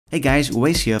Hey guys,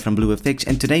 Wes here from BlueFx,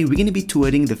 and today we're going to be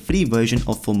touring the free version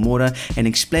of Filmora and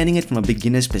explaining it from a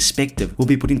beginner's perspective. We'll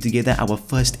be putting together our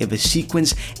first ever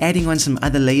sequence, adding on some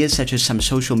other layers such as some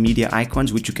social media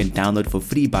icons which you can download for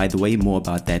free, by the way. More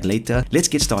about that later. Let's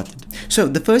get started. So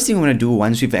the first thing I want to do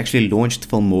once we've actually launched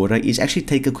Filmora is actually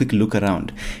take a quick look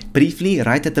around. Briefly,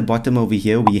 right at the bottom over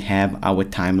here we have our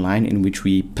timeline in which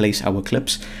we place our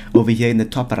clips. Over here in the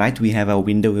top right we have our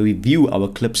window where we view our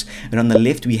clips, and on the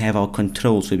left we have our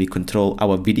controls where we control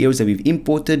our videos that we've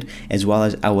imported, as well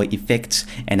as our effects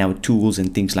and our tools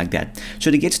and things like that. So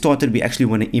to get started, we actually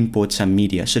want to import some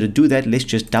media. So to do that, let's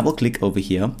just double click over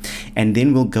here, and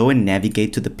then we'll go and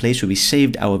navigate to the place where we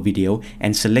saved our video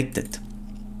and select it.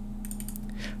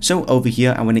 So over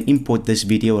here, I want to import this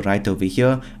video right over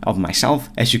here of myself,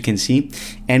 as you can see,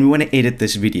 and we want to edit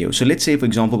this video. So let's say, for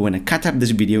example, we want to cut up this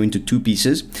video into 2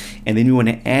 pieces, and then we want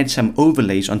to add some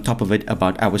overlays on top of it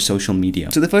about our social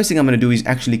media. So the first thing I'm going to do is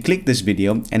actually click this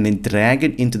video and then drag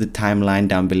it into the timeline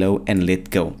down below and let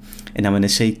go. And I'm going to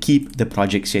say keep the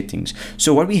project settings.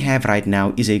 So what we have right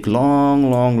now is a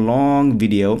long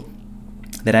video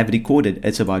that I've recorded.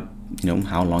 It's about,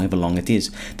 however long it is.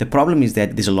 The problem is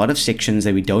that there's a lot of sections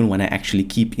that we don't want to actually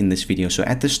keep in this video. So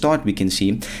at the start, we can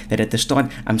see that at the start,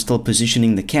 I'm still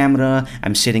positioning the camera,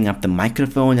 I'm setting up the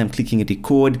microphone, I'm clicking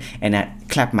record, and I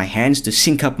clap my hands to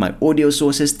sync up my audio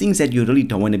sources, things that you really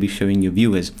don't want to be showing your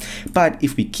viewers. But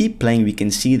if we keep playing, we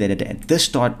can see that at the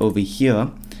start over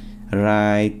here,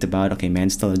 right about, okay, man,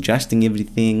 still adjusting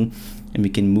everything, and we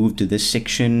can move to this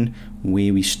section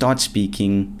where we start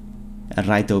speaking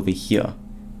right over here.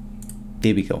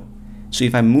 There we go. So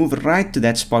if I move right to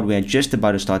that spot where I'm just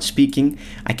about to start speaking,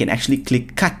 I can actually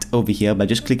click cut over here by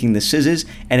just clicking the scissors,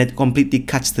 and it completely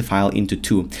cuts the file into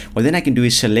 2. What then I can do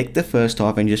is select the first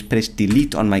half and just press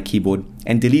delete on my keyboard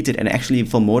and delete it. And actually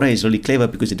Filmora is really clever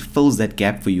because it fills that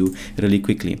gap for you really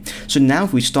quickly. So now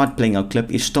if we start playing our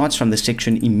clip, it starts from the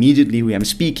section immediately where I'm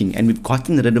speaking, and we've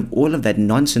gotten rid of all of that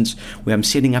nonsense where I'm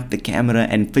setting up the camera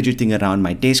and fidgeting around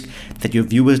my desk that your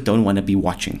viewers don't want to be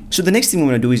watching. So the next thing we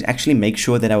want to do is actually make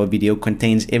sure that our video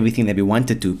contains everything that we want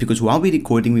it to, because while we're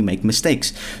recording we make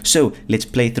mistakes. So let's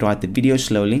play throughout the video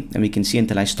slowly, and we can see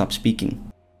until I stop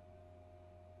speaking.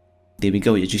 There we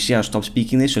go. As you see, I stopped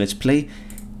speaking there. So let's play.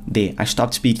 There, I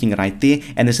stopped speaking right there,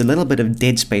 and there's a little bit of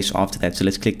dead space after that. So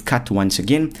let's click cut once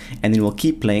again, and then we'll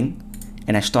keep playing,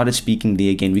 and I started speaking there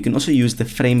again. We can also use the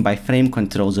frame by frame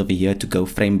controls over here to go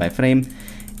frame by frame,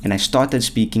 and I started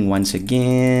speaking once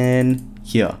again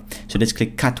here. So let's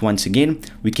click cut once again.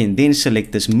 We can then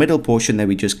select this middle portion that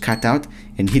we just cut out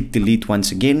and hit delete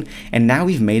once again, and now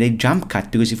we've made a jump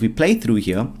cut, because if we play through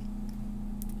here,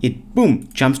 it boom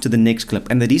jumps to the next clip.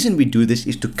 And the reason we do this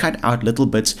is to cut out little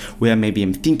bits where maybe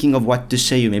I'm thinking of what to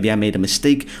say, or maybe I made a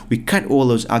mistake. We cut all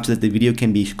those out so that the video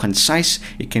can be concise,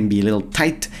 it can be a little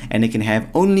tight, and it can have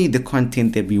only the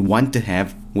content that we want to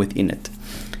have within it.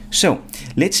 So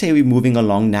let's say we're moving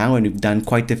along now, and we've done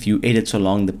quite a few edits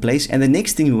along the place, and the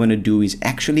next thing we want to do is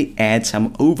actually add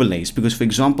some overlays, because for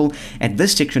example at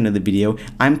this section of the video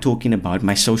I'm talking about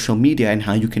my social media and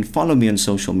how you can follow me on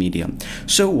social media.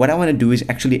 So what I want to do is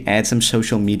actually add some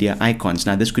social media icons.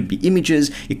 Now this could be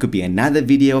images, it could be another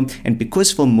video, and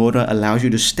because Filmora allows you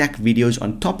to stack videos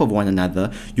on top of one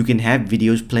another, you can have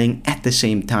videos playing at the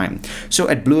same time. So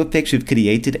at BlueFx we've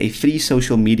created a free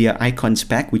social media icons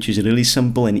pack, which is really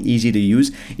simple and easy to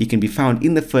use. It can be found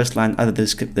in the first line of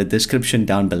the description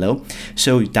down below.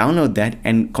 So download that,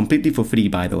 and completely for free,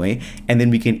 by the way, and then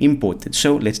we can import it.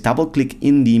 So let's double click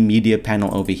in the media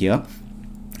panel over here,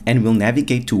 and we'll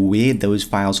navigate to where those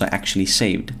files are actually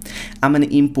saved. I'm going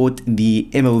to import the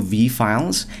MOV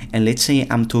files, and let's say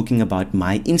I'm talking about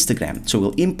my Instagram. So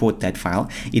we'll import that file.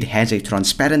 It has a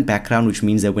transparent background, which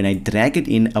means that when I drag it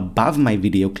in above my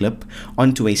video clip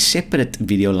onto a separate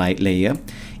video layer,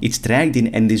 it's dragged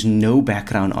in and there's no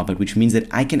background of it, which means that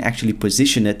I can actually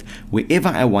position it wherever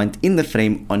I want in the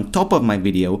frame on top of my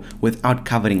video without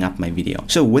covering up my video.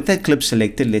 So with that clip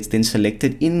selected, let's then select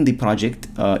it in the project,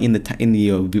 in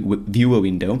the viewer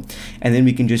window, and then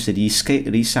we can just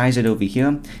resize it over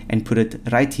here and put it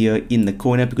right here in the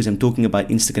corner, because I'm talking about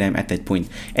Instagram at that point.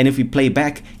 And if we play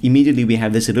back, immediately we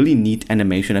have this really neat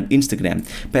animation of Instagram.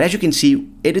 But as you can see,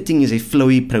 editing is a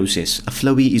flowy process. A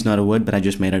flowy is not a word, but I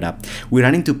just made it up. We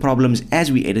run into problems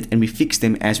as we edit, and we fix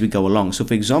them as we go along. So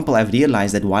for example, I've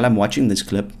realized that while I'm watching this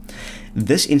clip,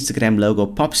 this Instagram logo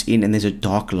pops in and there's a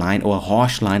dark line or a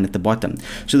harsh line at the bottom.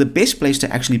 So the best place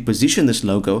to actually position this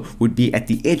logo would be at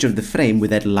the edge of the frame where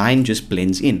that line just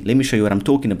blends in. Let me show you what I'm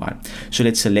talking about. So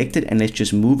let's select it, and let's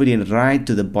just move it in right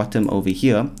to the bottom over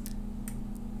here.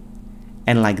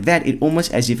 And like that, it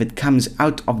almost as if it comes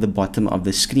out of the bottom of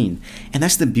the screen. And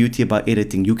that's the beauty about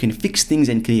editing. You can fix things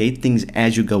and create things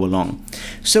as you go along.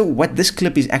 So what this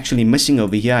clip is actually missing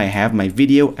over here, I have my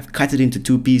video, I've cut it into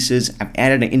 2 pieces, I've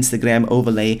added an Instagram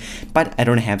overlay, but I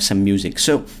don't have some music.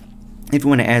 So if we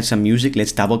want to add some music,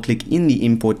 let's double click in the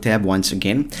import tab once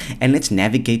again, and let's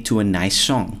navigate to a nice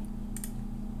song.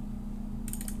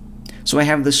 So I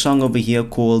have this song over here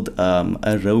called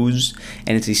A Rose,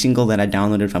 and it's a single that I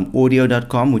downloaded from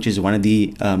audio.com, which is one of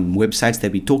the websites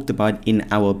that we talked about in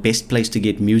our best place to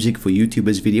get music for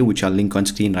YouTubers video, which I'll link on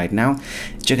screen right now.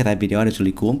 Check out that video out, it's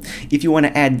really cool. If you want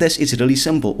to add this, it's really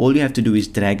simple. All you have to do is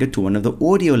drag it to one of the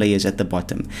audio layers at the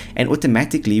bottom, and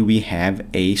automatically we have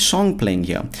a song playing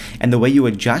here. And the way you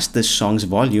adjust this song's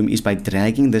volume is by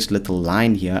dragging this little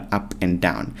line here up and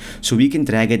down. So we can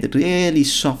drag it really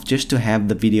soft just to have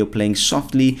the video playing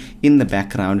softly in the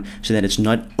background so that it's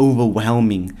not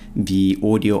overwhelming the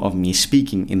audio of me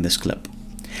speaking in this clip.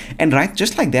 And right,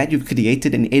 just like that, you've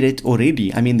created an edit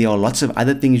already. I mean, there are lots of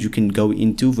other things you can go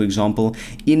into. For example,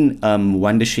 in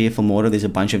Wondershare Filmora, there's a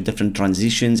bunch of different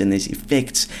transitions, and there's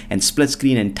effects and split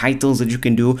screen and titles that you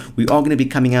can do. We are going to be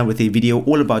coming out with a video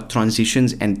all about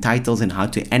transitions and titles and how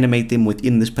to animate them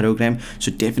within this program. So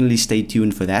definitely stay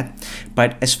tuned for that.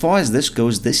 But as far as this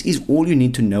goes, this is all you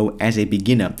need to know as a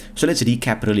beginner. So let's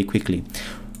recap really quickly.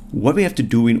 What we have to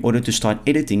do in order to start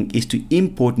editing is to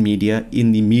import media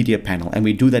in the media panel, and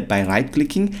we do that by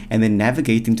right-clicking and then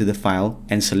navigating to the file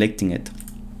and selecting it.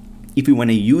 If we want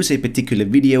to use a particular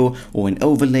video or an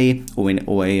overlay or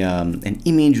an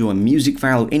image or a music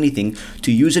file or anything,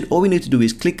 to use it, all we need to do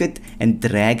is click it and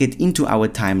drag it into our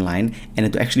timeline, and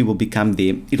it actually will become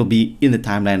there. It'll be in the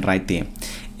timeline right there.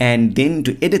 And then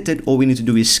to edit it, all we need to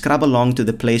do is scrub along to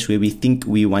the place where we think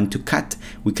we want to cut.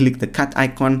 We click the cut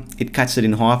icon, it cuts it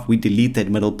in half, we delete that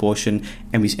middle portion,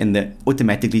 and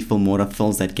automatically Filmora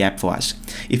fills that gap for us.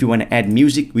 If we want to add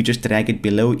music, we just drag it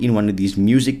below in one of these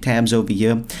music tabs over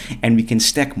here, and we can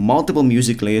stack multiple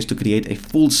music layers to create a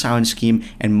full sound scheme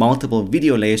and multiple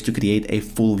video layers to create a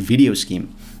full video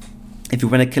scheme. If we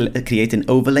want to create an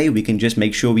overlay, we can just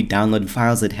make sure we download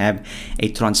files that have a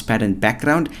transparent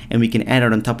background, and we can add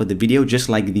it on top of the video, just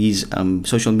like these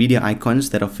social media icons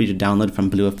that are free to download from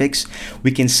BlueFx.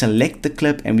 We can select the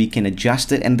clip and we can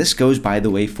adjust it, and this goes, by the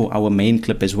way, for our main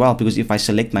clip as well, because if I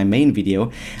select my main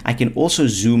video, I can also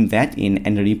zoom that in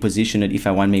and reposition it if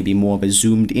I want maybe more of a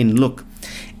zoomed in look.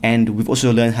 And we've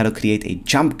also learned how to create a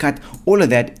jump cut, all of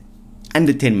that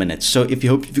under 10 minutes. So if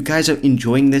you guys are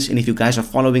enjoying this, and if you guys are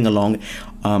following along,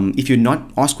 if you're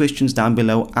not, ask questions down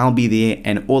below. I'll be there,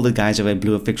 and all the guys over at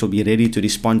BlueFx will be ready to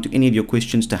respond to any of your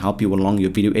questions to help you along your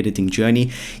video editing journey.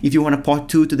 If you want a part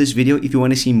 2 to this video, if you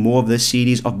want to see more of this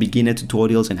series of beginner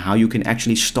tutorials and how you can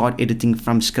actually start editing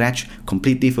from scratch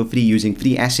completely for free using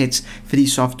free assets, free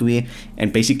software,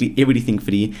 and basically everything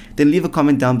free, then leave a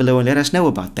comment down below and let us know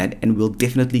about that, and we'll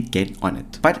definitely get on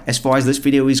it. But as far as this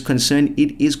video is concerned,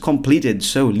 it is complete.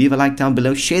 So leave a like down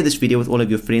below, share this video with all of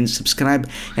your friends, subscribe,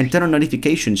 and turn on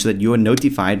notifications so that you are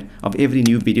notified of every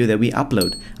new video that we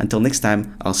upload. Until next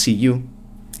time, I'll see you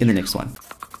in the next one.